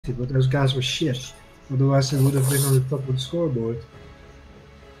but those guys were shit. Otherwise, they would have been on the top of the scoreboard.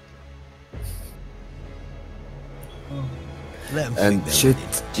 And shit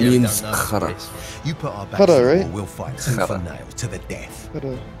means khara. You put our backs Khara, right? or we'll fight tooth and nail to the death.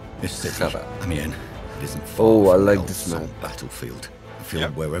 Khara. This city, Khara. Amiens, it isn't far Oh, I from like an this old map. battlefield. A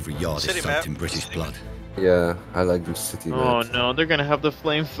field where every yard is City soaked map. in British blood. Yeah, I like this city. Oh map. no, they're gonna have the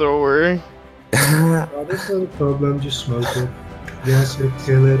flamethrower. Oh, that's not a problem, just smoke it. Gas it,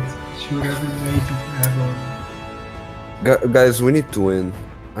 kill it, shoot every mate you can have on. Guys, we need to win.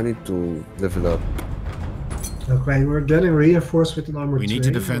 I need to level up. Okay, we're getting reinforced with an armored We need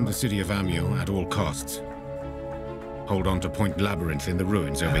to train. defend the city of Amiens at all costs. Hold on to Point Labyrinth in the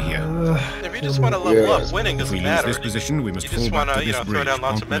ruins over here. If you just want to level Yeah. up, winning If we doesn't lose matter. this position, we must You fall just back want to to, you this know, throw bridge, down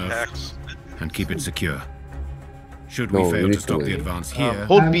lots of Pont med Neuf, packs. and keep it secure. Should No, we we fail need to to stop the win. advance here,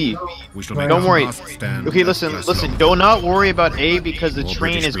 Hold B. we shall Don't make our worry. last stand. Okay, at listen, Breslau. do not worry about A because the More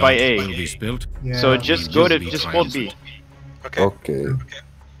train British is by blood will A. be spilt. Yeah. So just go to, just hold B. Okay. Okay.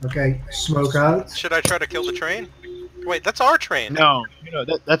 Okay, smoke out. Should I try to kill the train? Wait, that's our train. No,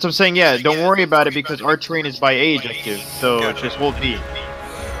 that's what I'm saying, yeah, don't worry about it because our train is by A objective. So Gotcha. just hold B.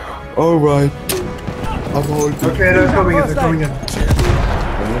 Alright. I'm holding. Okay, they're coming in, they're coming in.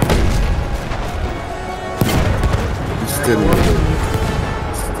 Still.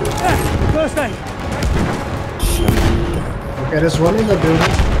 First aid. Okay, there's one in the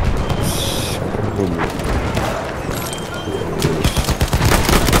building.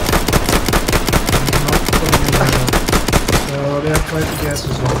 So they have quite the gas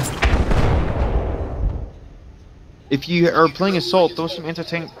as well. If you are playing assault, throw some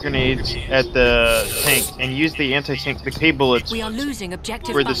anti-tank grenades at the tank and use the anti-tank, the K bullets We are losing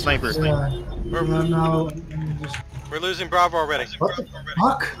objective for the butter. sniper. Yeah. Now, just... We're losing Bravo already. What the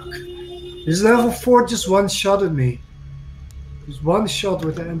fuck? This level 4 just one shot at me. Just one shot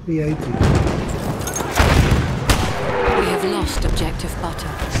with the MP80. We have lost objective butter.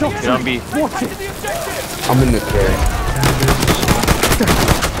 Get on B. I'm in the train.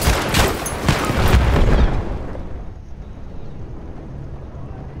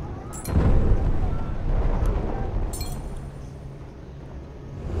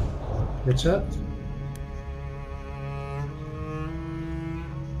 Good shot.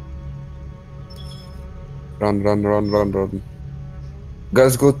 Run.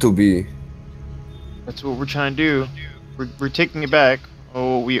 Guys, go to B. That's what we're trying to do. We're taking it back.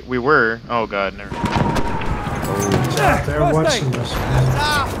 Oh, we were. Oh god, never. They're watching us.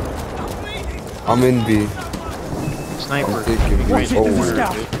 I'm in B. Sniper. I'm taking B. Right in the Oh, corner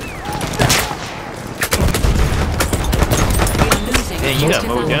of it. We are losing Dang, you got objective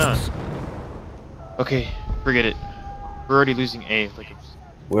mowed down. butters. Okay, forget it. We're already losing A. Like it's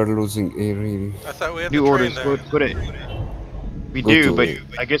we're losing A really. I thought we had new the orders. train there. Go to A. We Go do, to but A.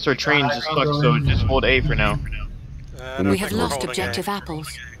 I guess our train's just stuck, so just hold A for now. I don't We think have we're lost holding objective A. apples.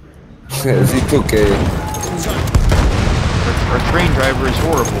 Z2K. Our train driver is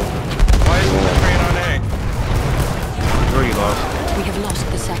horrible. Why isn't the train on A? We already lost. We have lost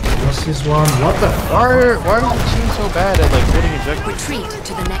the sector. Lost this one. What the fuck? Why are the team so bad at like holding objectives? Retreat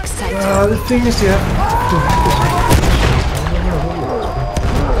to the next sector. The thing is, you have to...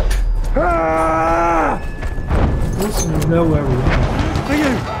 Listen, you know where we are. For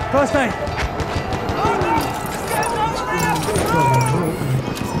you. First aid.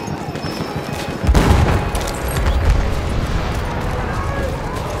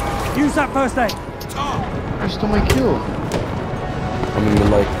 Use that first aid. I stole my kill. I'm in the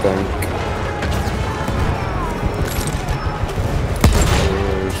light tank.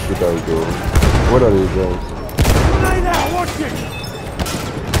 Where should I go? What are you guys? Lay there, watch it.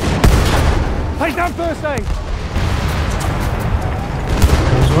 Take down first aid.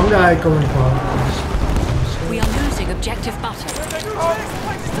 There's one guy coming from. We are losing objective butter.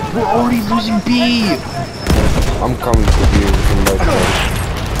 We're already losing B. I'm coming to be with the light tank.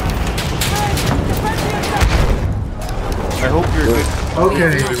 I hope you're good. We have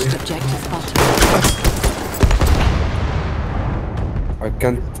Okay. lost objective butter. I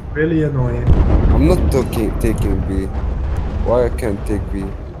can't. Really annoying. I'm not taking B. Why I can't take B?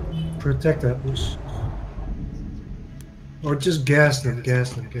 Protect apples. Or just gas them.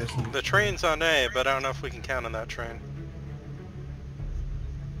 The train's on A, but I don't know if we can count on that train.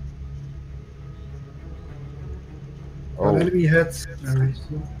 Oh, Enemy hit.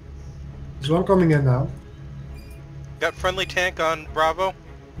 There's one coming in now. Got friendly tank on Bravo.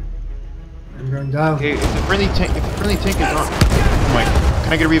 I'm going down. Okay, if the friendly tank is on. Oh my!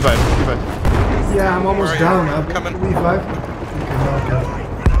 Can I get a revive? Yeah, I'm almost Where are you? down. I'm Coming. revive. Okay, no, okay.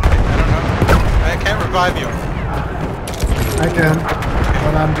 I don't know. I can't revive you. I can.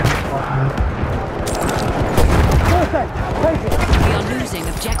 but I'm getting caught now. First aid. Take it. We are losing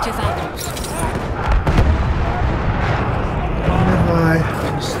objective apples. Never mind.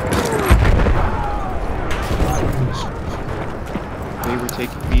 We were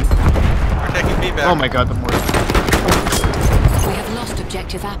taking B. We're taking B back. Oh my god, the more. We have lost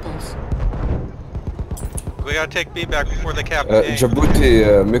objective apples. We gotta take B back before they cap A.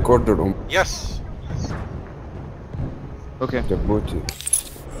 Djibouti, make order Yes. Okay. Djibouti.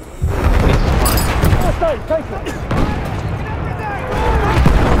 First aid. Take it.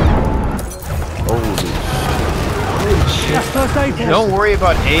 Holy That's first aid. Don't worry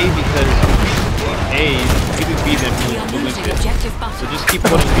about A because A, if you do B then We are we'll lose losing it. objective So butter. just keep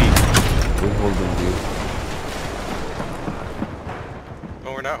holding B. we're holding B.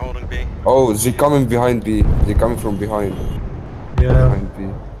 But we're not holding B. Oh, they coming behind B. They coming from behind. Yeah, Behind B.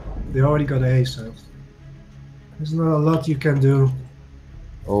 they already got A, so there's not a lot you can do.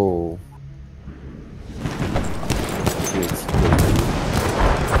 Oh. Yes.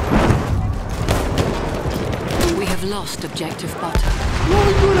 We have lost objective butter.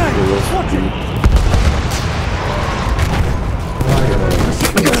 Throwing grenade. Watch it.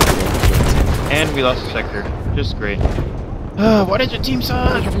 And we lost the sector. Just great. Why did your team We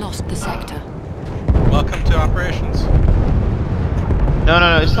suck? have lost the sector. Welcome to operations.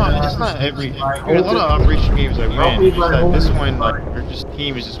 No, it's not every. There's a lot of operation games I win. It's just that this one, like, your just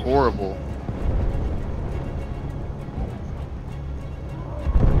team is just horrible.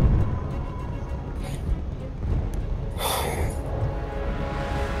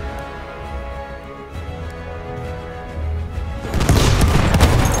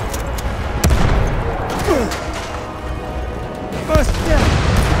 First aid.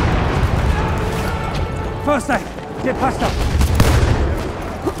 First aid. Get past up.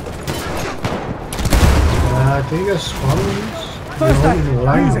 I think I spawned these. First They're aid. holding the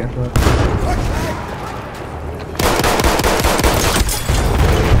line Use there, it. but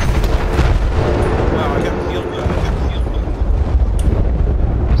Wow, I got field gun.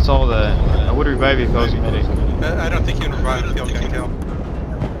 I saw that. I would revive you if I was a medic. I don't think you can revive a field gun kill.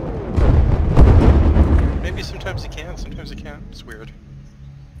 Maybe sometimes you can, sometimes you can't. It's weird.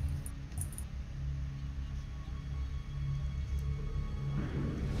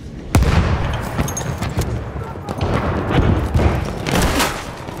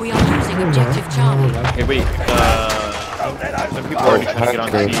 We are losing objective Charlie. Hey, wait. Some people are already trying to get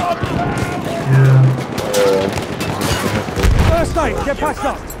on C. yeah. First aid. Get past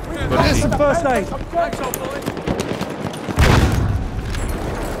up. Get some first aid.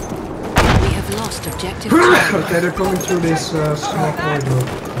 We have lost objective Charlie. Okay, they're coming through this small corridor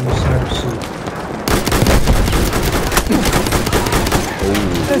on the side of C.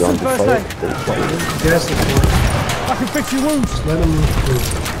 There's some first aid. Yes, of course. I can fix your wounds. Let them move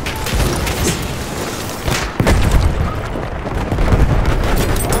through.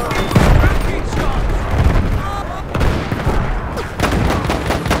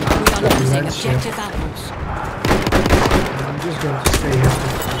 We are losing objective apples. I'm just going to stay here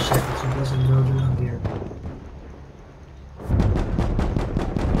for 2 seconds. He doesn't know that I'm here.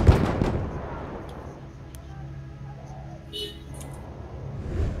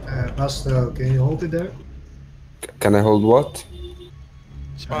 Basta, can you hold it there? Can I hold what?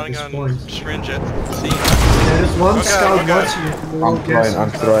 Spawning this on point. syringe at C. There's one Okay, scout okay. watching it. We'll I'm guess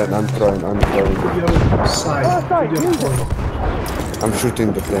trying. to the other side. First aid, to the use other it. point. I'm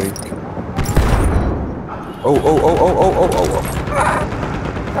shooting the flank. Oh.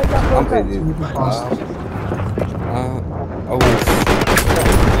 Take that I'm first aid. ready. Moving fast.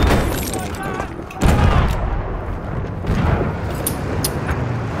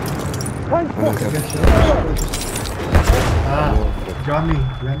 Range pocket. Got me.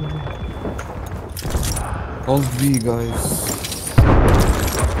 Randomly. Hold B, guys.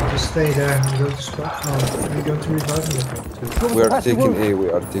 Just stay there and go to spot. No, we go to revive me. We are taking A. We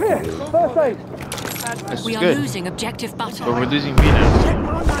are taking Here, A. first aid. This We is are good. losing objective butter. But we're losing B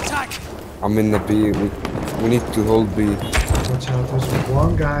now. I'm in the B. We need to hold B. Watch out, there's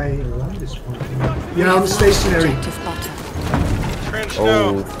one guy around this point. We Yeah, on have the lost stationary. objective butter. Trench Oh,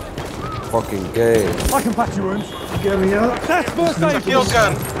 no! fucking gay. I can patch your wounds. Get me up. That's first aid. Field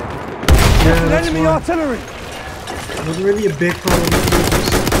gun! Yeah, that's Enemy fine. artillery. There's really a big problem.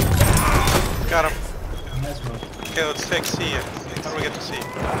 Got him. That's fine. Okay, let's take C. How do we get to C?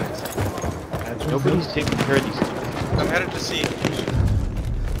 Nobody's taking care of these things. I'm headed to C.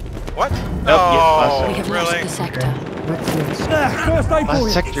 What? yeah, Oh, We have lost really? the sector. Let's First aid for Last you.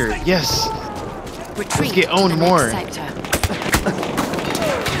 sector, yes! Retreat get to owned the more. next sector.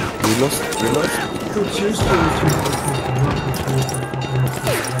 We lost. could choose to retreat.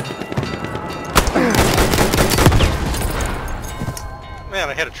 Man,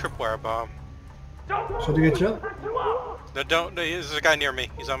 I hit a tripwire bomb. Should I get you? No, don't. There's a guy near me.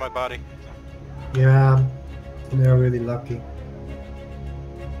 He's on my body. Yeah, they're really lucky.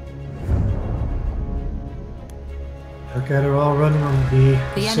 Okay, they're all running on B.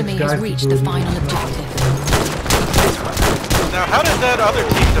 The enemy has reached the final objective. Now, how did that other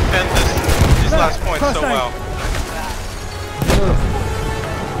team defend these last points so well?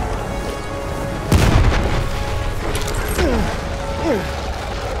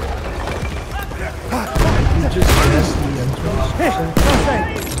 You just missed the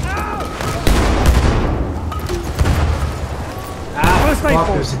entrance. Ah, fuck,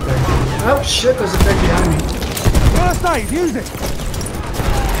 there's a tank. Oh shit, there's a tank behind me. First aid, use it!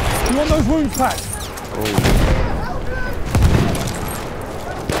 You want those wounds patched?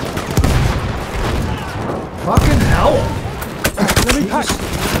 Fucking hell! Let me patch.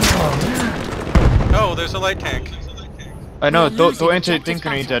 Oh, there's a light tank. I know, don't anti-tank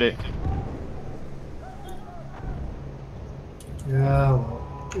grenades at it. Yeah,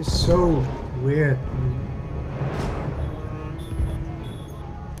 well, it's so weird.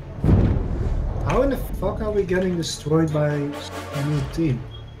 How in the fuck are we getting destroyed by a new team?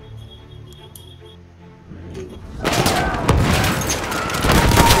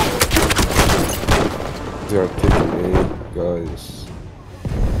 They are taking A, guys.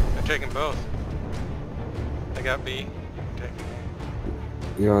 I'm taking both. I got B. Taking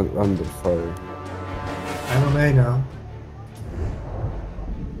A. You're under fire. I'm on A now.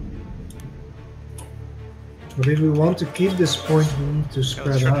 But if we want to keep this point, we need to I was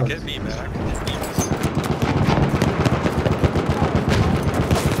spread trying out. to get B back.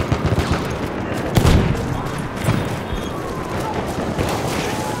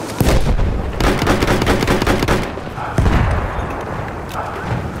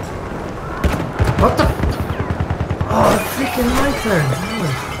 What the? Oh, freaking my turn!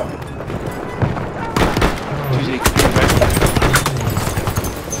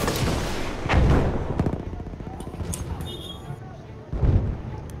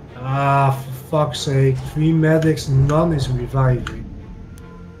 Ah, for fuck's sake. 3 medics, none is reviving.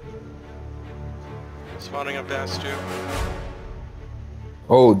 Spawning up dash 2.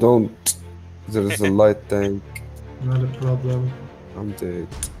 Oh, don't. There's a light tank. Not a problem. I'm dead.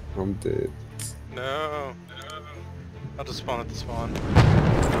 I'm dead. No. I'll just spawn at the spawn.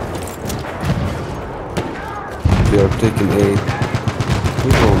 They are taking A.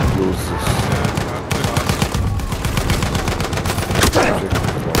 We don't lose this.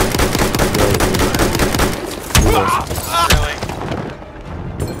 Really?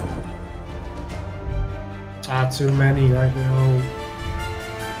 Ah, too many, I know.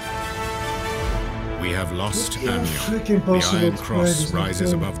 We have lost freaking Amiens. impossible The Iron to Cross play, rises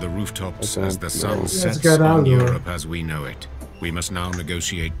isn't it? above the rooftops Okay, as the sun let's sets get out on here. Europe as we know it. We must now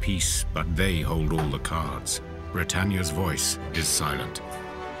negotiate peace, but they hold all the cards. Britannia's voice is silent.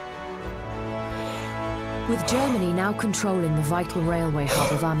 With Germany now controlling the vital railway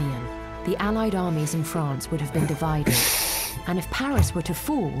hub of Amiens, the Allied armies in France would have been divided. And if Paris were to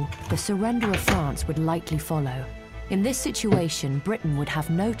fall, the surrender of France would likely follow. In this situation, Britain would have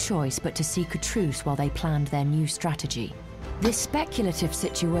no choice but to seek a truce while they planned their new strategy. This speculative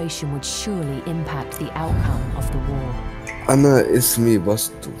situation would surely impact the outcome of the war. أنا اسمي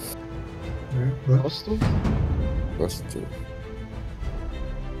بسطو. What? Hostile? بسطو.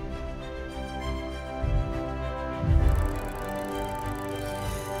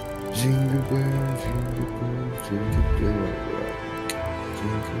 Jingle bell, jingle bell, jingle bell rock.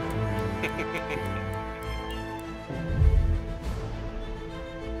 Jingle bell.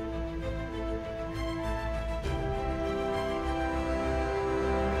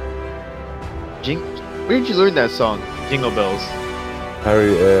 Where did you learn that song? Jingle Bells.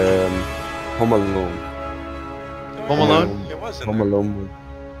 Harry, Home Alone. Home Alone? It was in Home there. Alone.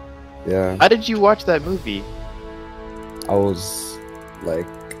 Yeah, How did you watch that movie? I was like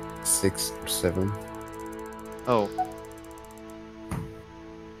 6 or 7, Oh,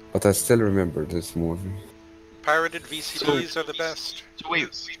 but I still remember this movie. Pirated VCDs are the best. so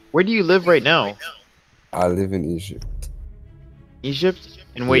wait, where do you live right now? I live in Egypt. Egypt?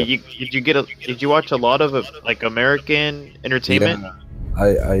 And wait, Yeah. did you watch a lot of like American entertainment?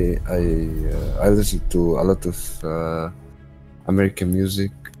 Yeah, I listen to a lot of American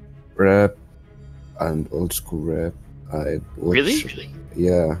music, rap, and old school rap. I watch, Really?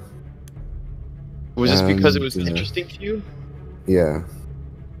 Yeah, Was this because it was And, interesting to you? yeah.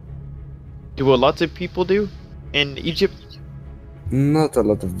 Do what lots of people do in Egypt? Not a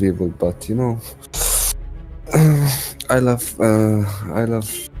lot of people, but you know, I love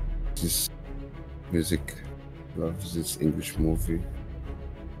this music. Love this English movie.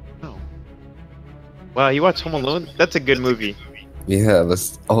 Oh. Wow, you watch Home Alone? That's a good movie. Yeah,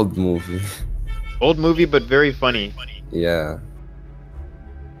 that's old movie. Old movie, but very funny. Yeah.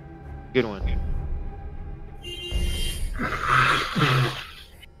 Good one.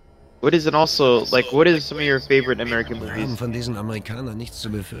 What is it also like? What is some of your favorite American movies? Von diesen Amerikanern nichts zu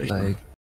befürchten. Like